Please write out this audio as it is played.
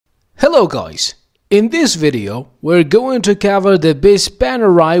Hello guys, in this video we're going to cover the best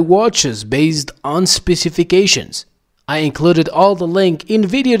Panerai watches based on specifications. I included all the link in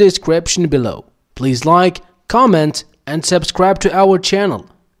video description below. Please like, comment and subscribe to our channel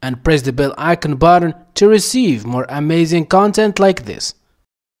and press the bell icon button to receive more amazing content like this.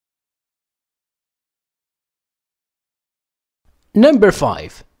 Number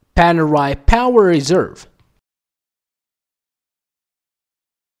 5. Panerai Power Reserve.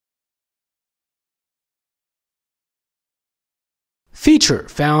 Feature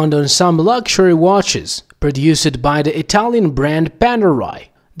found on some luxury watches produced by the Italian brand Panerai.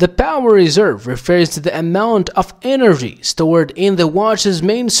 The power reserve refers to the amount of energy stored in the watch's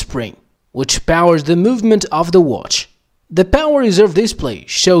mainspring, which powers the movement of the watch. The power reserve display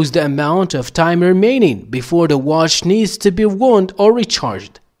shows the amount of time remaining before the watch needs to be wound or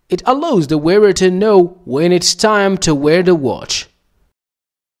recharged. It allows the wearer to know when it's time to wear the watch.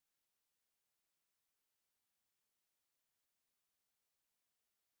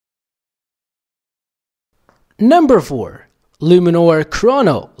 Number 4. Luminor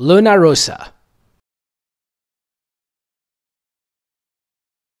Chrono Luna Rossa.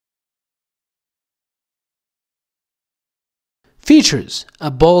 Features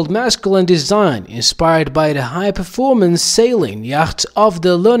a bold masculine design inspired by the high-performance sailing yacht of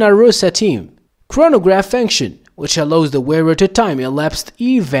the Luna Rossa team. Chronograph function, which allows the wearer to time elapsed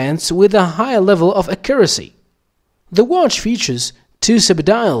events with a high level of accuracy. The watch features 2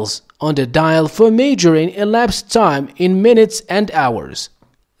 subdials on the dial for measuring elapsed time in minutes and hours.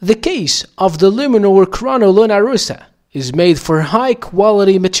 The case of the Luminor Chrono Luna Rossa is made for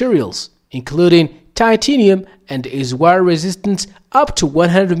high-quality materials, including titanium, and is wear resistant up to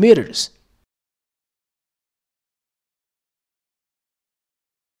 100 meters.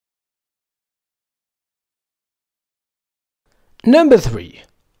 Number 3.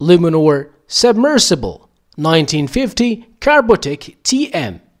 Luminor Submersible 1950 Carbotec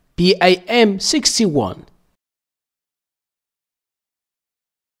TM PAM 61.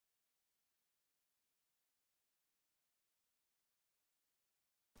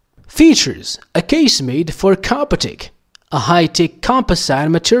 Features a case made for Carbotec, a high-tech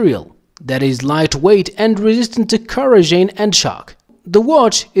composite material that is lightweight and resistant to corrosion and shock. The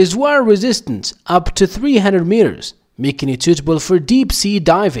watch is wear resistant up to 300 meters, making it suitable for deep-sea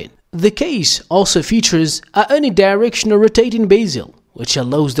diving. The case also features a unidirectional rotating bezel, which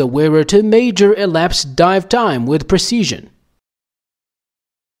allows the wearer to measure elapsed dive time with precision.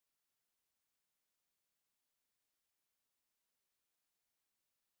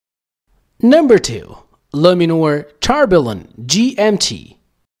 Number 2. Luminor Tourbillon GMT.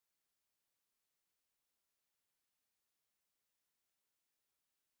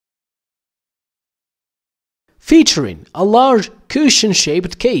 Featuring a large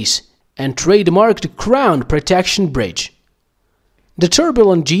cushion-shaped case and trademarked crown protection bridge. The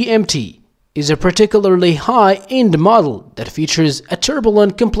Tourbillon GMT is a particularly high-end model that features a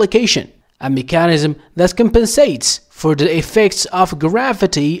tourbillon complication, a mechanism that compensates for the effects of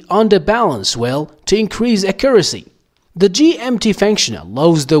gravity on the balance wheel to increase accuracy. The GMT function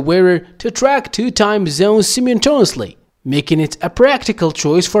allows the wearer to track 2 time zones simultaneously, making it a practical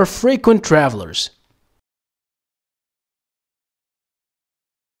choice for frequent travelers.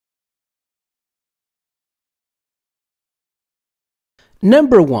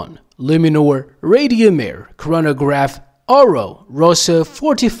 Number 1. Luminor Radiomir Chronograph Oro Rosso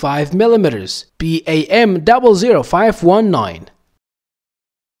 45mm PAM 00519.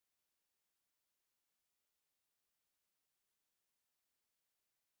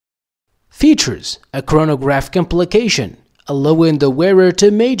 Features a chronograph complication, allowing the wearer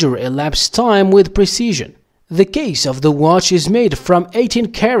to measure elapsed time with precision. The case of the watch is made from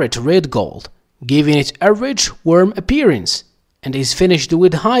 18-karat red gold, giving it a rich, warm appearance, and is finished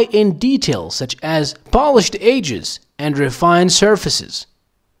with high-end details such as polished edges and refined surfaces.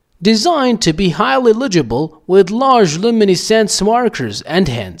 Designed to be highly legible with large luminescence markers and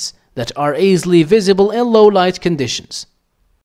hands that are easily visible in low light conditions.